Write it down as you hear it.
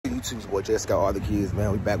It's boy just got all the kids,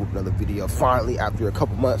 man. We back with another video finally after a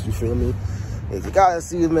couple months, you feel me? As you guys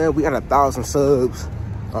see, man, we got 1,000 subs.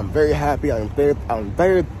 I'm very happy. I'm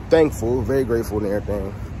very thankful, very grateful and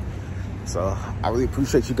everything. So I really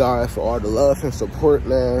appreciate you guys for all the love and support,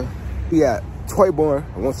 man. We at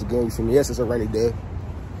Toyborn once again, you feel me? Yes, it's a rainy day.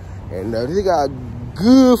 And they got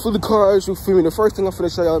good for the cars, you feel me? The first thing I'm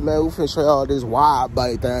finna show y'all, man, we finna show y'all this wide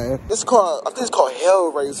body thing. This car, I think it's called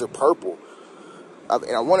Hellraiser Purple.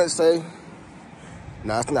 And I want to say,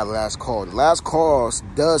 no, it's not the last call. The last call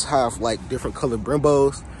does have like different colored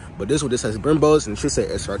Brimbos, but this one just has Brimbos and it should say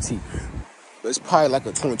SRT. But it's probably like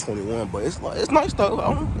a 2021, but it's nice though.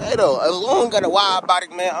 Hey though, as long as it got a wide body,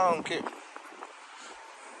 man, I don't care.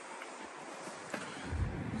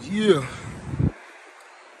 Yeah,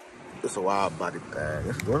 it's a wide body thing.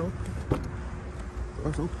 It's good.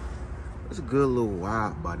 It's a good little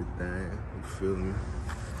wide body thing. You feel me?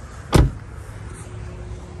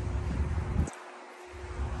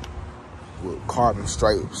 With carbon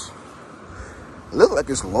stripes. It looks like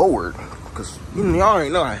it's lowered because you know, y'all already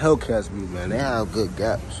know how Hellcats be, man. They have good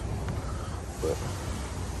gaps, but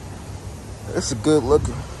it's a good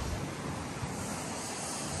looking.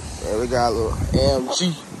 And we got a little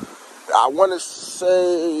AMG. I want to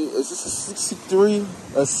say, is this a 63?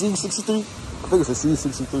 A C63? I think it's a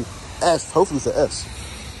C63. S. Hopefully it's an S.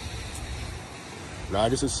 Nah,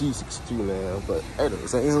 this is a C63, man. But hey,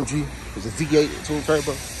 it's an AMG. It's a V8 twin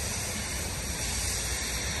turbo.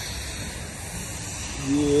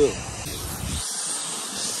 Yeah.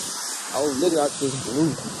 I was looking at this blue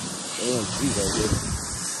AMG right here.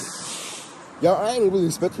 Y'all, I ain't really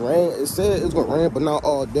expecting rain. It said it was gonna rain, but not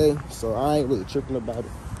all day. So I ain't really tripping about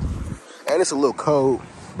it. And it's a little cold,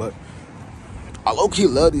 but I low-key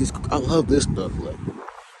love these. I love this stuff. Like, I don't know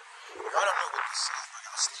what this is, but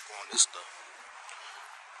I sleep on this stuff.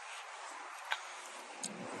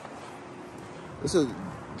 This is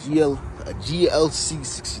a GLC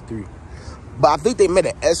 63. But I think they made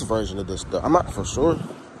an S version of this stuff. I'm not for sure.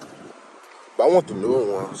 But I want the newer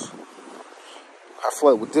ones. I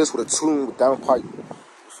feel like with this, with a tune, with downpipe,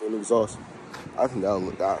 for an exhaust, I think that'll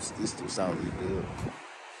look nice. This still sounds really good.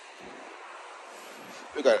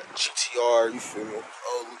 We got a GTR, you feel me?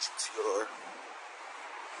 Oh, GTR.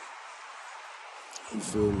 You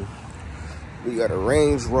feel me? We got a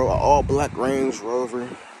Range Rover, all black Range Rover.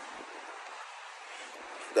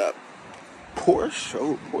 Got Porsche,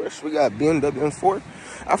 oh Porsche. We got BMW M4.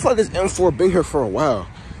 I feel like this M4 been here for a while.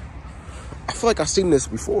 I feel like I've seen this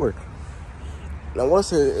before. And I want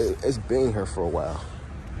to say it's been here for a while.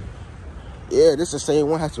 Yeah, this is the same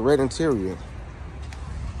one, has the red interior.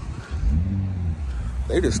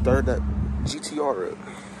 They just started that GTR up.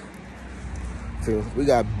 So we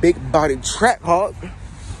got big body track hawk.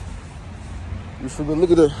 You feel me?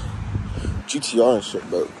 Look at the GTR and shit,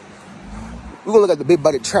 but we're gonna look at the big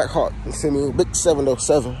body track hawk. You feel me? Big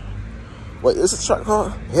 707. Wait, this a track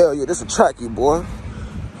hawk? Hell yeah, this a tracky, boy.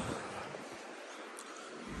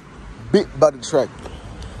 Big body track.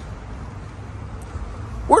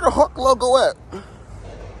 Where the Hawk logo at?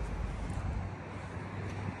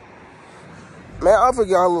 Man, I'll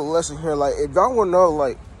forget y'all a little lesson here. Like, if y'all wanna know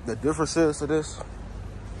like the differences to this,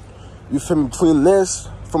 you feel me, between this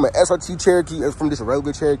from an SRT Cherokee and from this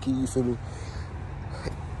regular Cherokee, you feel me?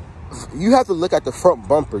 You have to look at the front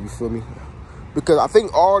bumper, you feel me? Because I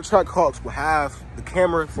think all track hawks will have the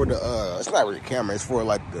camera for the it's not really a camera, it's for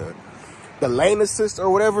like the lane assist or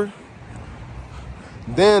whatever.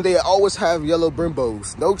 Then they always have yellow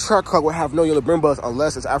Brimbos. No track hawk will have no yellow Brimbos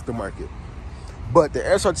unless it's aftermarket. But the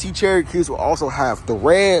SRT Cherokees will also have the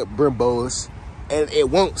red Brimbos, and it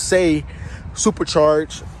won't say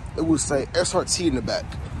supercharged. It will say SRT in the back.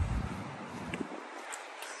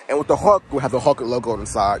 And with the Hawk, we'll have the Hawk logo on the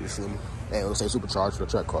side, you see me? And it will say supercharged for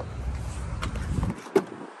the track car.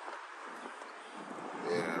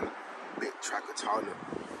 Yeah, big tracker Tony.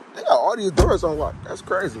 They got all these doors unlocked. That's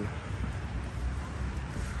crazy.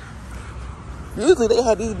 Usually they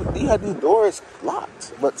had these doors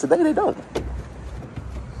locked, but today they don't.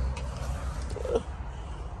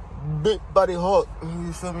 Big body Hawk,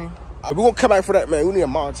 you feel me? We're gonna come back for that, man. We need a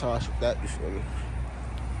montage with that, you feel me?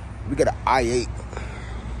 We got an i8.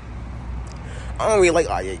 I don't really like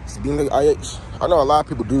i8s. Do you like i8s? I know a lot of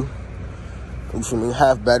people do. You feel me?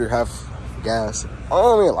 Half battery, half gas. I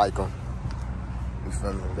don't really like them. You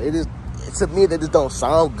feel me? They just, to me, they just don't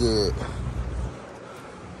sound good.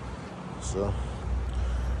 So,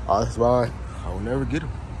 that's why I will never get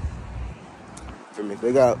them. Feel me?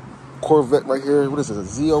 They got Corvette right here. What is this,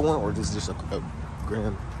 a Z01 or this is just a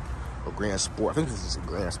Grand Sport? I think this is a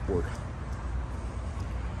Grand Sport.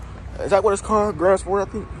 Is that what it's called? Grand Sport,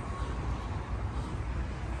 I think.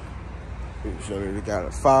 You feel me? We got a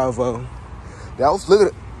 5.0. Now I was looking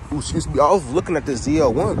at, excuse me, I was looking at the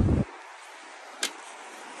ZL1.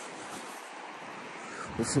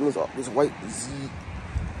 You feel me? This white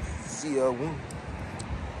ZL1.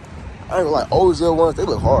 I ain't gonna lie, old ZL1s, they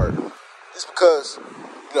look hard. Just because,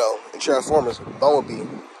 you know, in Transformers, Bumblebee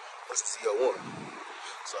was the ZL1.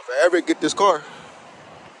 So if I ever get this car,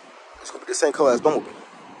 it's gonna be the same color as Bumblebee.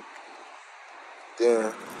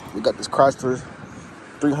 Then we got this Chrysler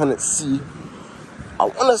 300C. I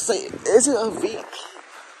wanna say, is it a V?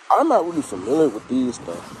 I'm not really familiar with these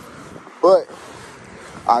stuff, but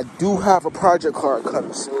I do have a project car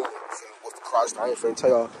coming soon with the Chrysler. I ain't finna tell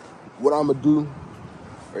y'all what I'm gonna do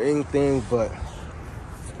or anything, but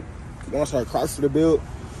once I Chrysler the build,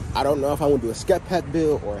 I don't know if I'm gonna do a Scat Pack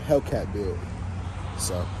build or a Hellcat build.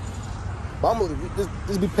 So, but I'm gonna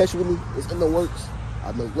just be patient with me. It's in the works.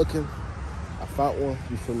 I've been looking. I found one.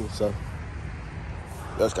 You feel me? So,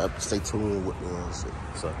 y'all just gotta stay tuned with me and shit.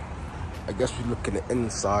 So, I guess we look in the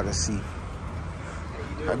inside and see.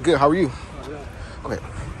 Good. How are you? Go ahead.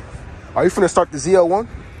 Are you finna start the ZL1?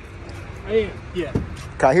 I am. Yeah.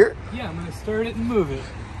 Can I hear it? Yeah, I'm gonna start it and move it.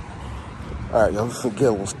 All right, y'all.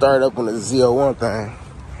 We'll start up on the ZL1 thing.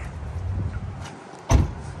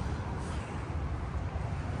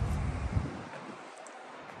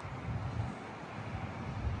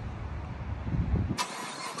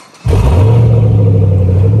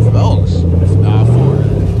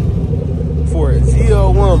 For a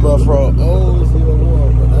ZL1, bro, for an old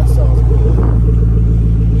ZL1, bro, that sounds good.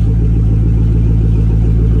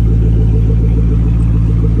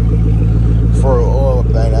 For an oil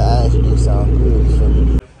thing, that actually sounds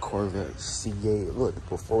good. So, Corvette C8, look, the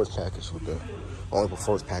performance package with the only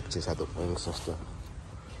performance packages have the wings and stuff.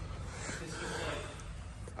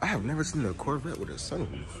 I have never seen a Corvette with a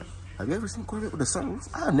sunroof. I've never seen a Corvette with a sunroof.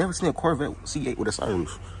 I have never seen a Corvette C8 with a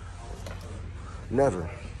sunroof. Never.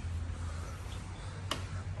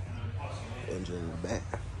 Engine in the back.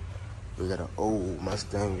 We got an old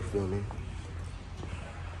Mustang, you feel me?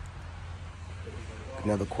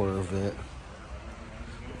 Another Corvette.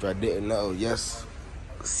 If I didn't know, yes,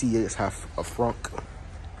 C8s have a frunk.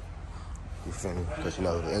 You feel me? Because you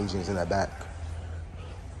know the engine's in the back.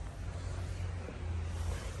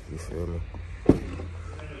 You feel me?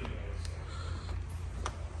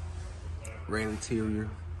 Red interior.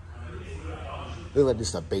 Looks like this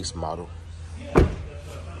is a base model.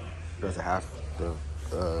 Doesn't have the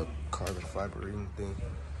carbon fiber or anything.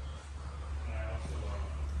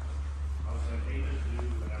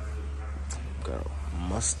 Got a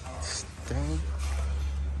Mustang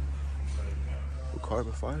with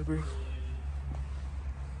carbon fiber.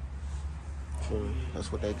 So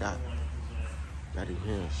that's what they got. Got in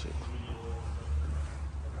here and shit.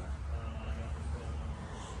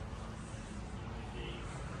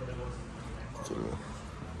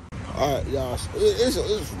 Alright, y'all.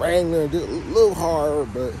 It's raining a little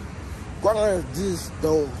hard, but grind just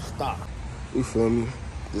don't stop. You feel me?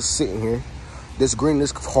 Just sitting here. This green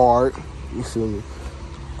is hard. You feel me?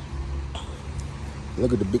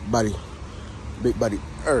 Look at the big body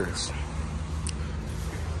Earths.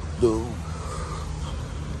 Dude.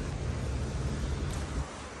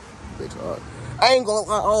 Big hard. I ain't gonna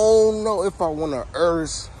lie, I don't know if I want an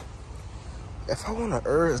Earth. If I want an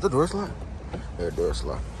Earth, is the doors locked? Yeah, the doors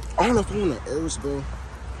locked. I don't know if I want an Urus, bro,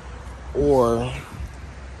 or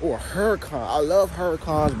Huracan. I love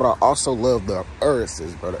Huracans, but I also love the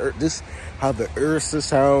Uruses, bro. This how the Uruses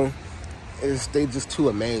sound they just too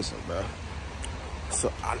amazing, bro.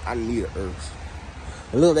 So I need an Urus.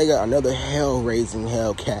 And look, they got another hell-raising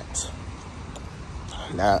Hellcat.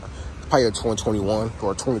 Now, it's probably a 2021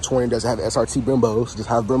 or 2020. Doesn't have SRT Brimbos, just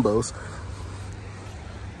have Brimbos.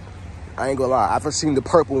 I ain't gonna lie, I've seen the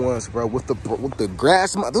purple ones, bro, with the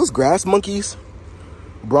grass, those grass monkeys,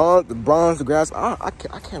 the grass. I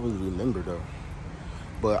can't really remember though.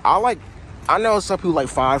 But I know some people like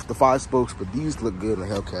the five spokes, but these look good in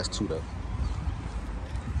the Hellcats too though.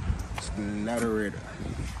 It's not a red.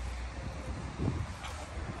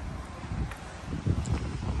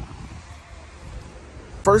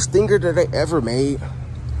 First stinger that they ever made,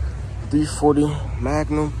 340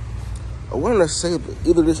 Magnum. I wanted to say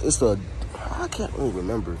either this is I can't really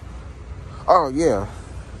remember. Oh yeah,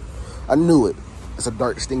 I knew it. It's a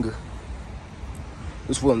dark stinger.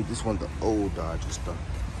 This one, the old Dodge stuff.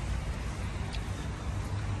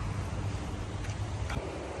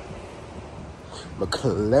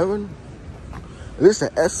 McLaren. Is this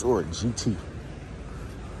an S or a GT?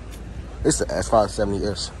 It's an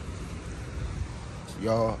S570S.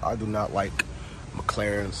 Y'all, I do not like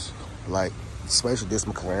McLarens. Like, especially this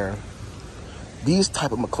McLaren. These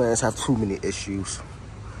type of McLarens have too many issues.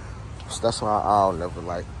 So that's why I'll never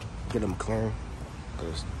like get them McLaren,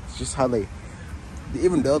 because it's just how they,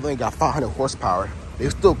 even though they got 500 horsepower, they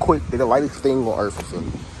still quick. They're the lightest thing on earth. For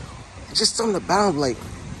me. It's just something about like,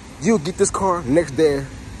 you'll get this car, next day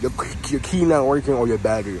your key not working or your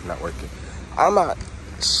battery is not working. I'm not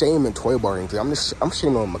shaming Toy Bar or anything. I'm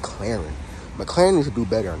shaming on McLaren. McLaren needs to do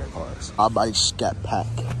better on their cars. I'll buy Scat Pack.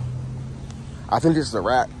 I think this is a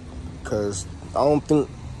wrap, because I don't think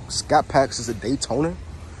Scat Packs is a Daytona.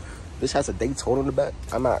 This has a Daytona in the back.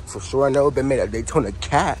 I'm not for sure. I know they made a Daytona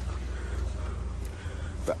cat,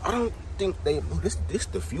 but I don't think they. This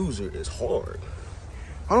diffuser is hard.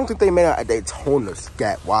 I don't think they made a Daytona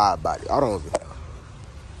Scat wide body. I don't even know.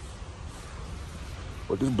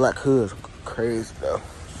 But this black hood is crazy though.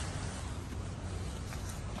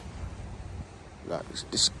 Nah,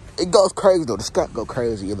 it goes crazy though. The Scat go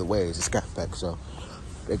crazy either way. It's a Scat Pack, so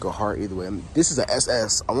they go hard either way. I mean, this is an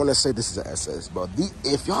SS. I want to say this is an SS, bro.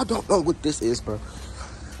 If y'all don't know what this is, bro,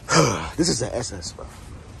 this is an SS, bro.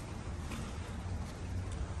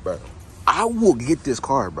 Bro, I will get this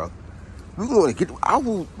car, bro. I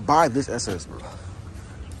will buy this SS, bro.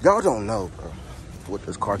 Y'all don't know, bro, what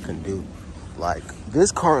this car can do. Like,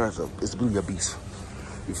 this car is really a beast.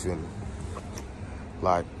 You feel me?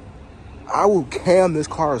 Like, I will cam this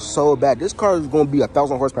car so bad. This car is gonna be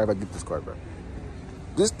 1,000 horsepower if I get this car, bro.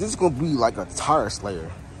 This is gonna be like a tire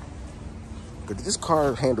slayer. Cause this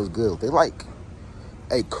car handles good. They like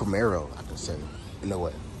a Camaro, I can say, in a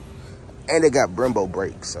way. And they got Brembo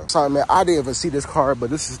brakes. So sorry, man, I didn't even see this car, but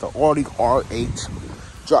this is the Audi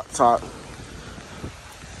R8 drop top.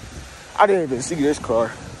 I didn't even see this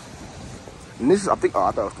car. And this is, I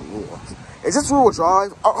thought it was the new one. Is this rear-wheel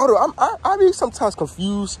drive? Hold on, I be sometimes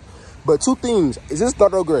confused. But two things. Is this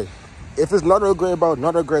Nardo Gray? If it's Nardo Gray, bro,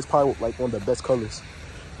 Nardo Gray is probably like one of the best colors.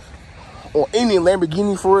 Or any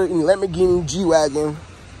Lamborghini for it, any Lamborghini, G-Wagon,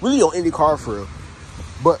 really on any car for real.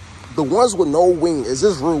 But the ones with no wing, is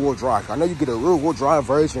this rear-wheel drive? I know you get a rear-wheel drive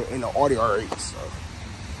version in the Audi R8, so.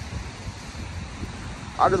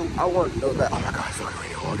 I want to know that. Oh my God, it's fucking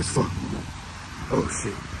raining hard as fuck. Oh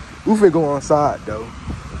shit. We finna go outside though.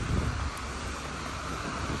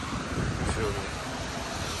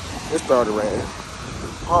 It started raining.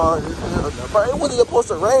 Hard as hell. Bro, it wasn't supposed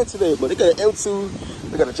to rain today, but they got an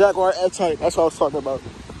M2, they got a Jaguar F-Type. That's what I was talking about.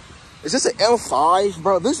 Is this an M5,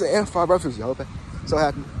 bro? This is an M5, bro. I'm so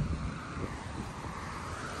happy.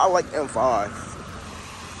 I like M5.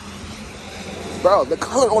 Bro, the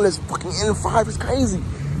color on this fucking M5 is crazy.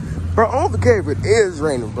 Bro, I don't care if it is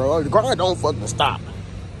raining, bro. The grind don't fucking stop.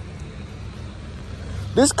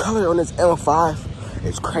 This color on this M5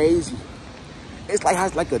 is crazy. It's like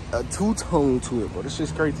has like a two-tone to it, bro. This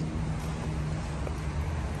shit's crazy.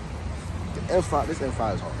 The M5, this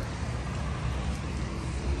M5 is hard.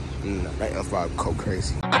 Nah, that M5 go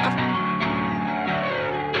crazy.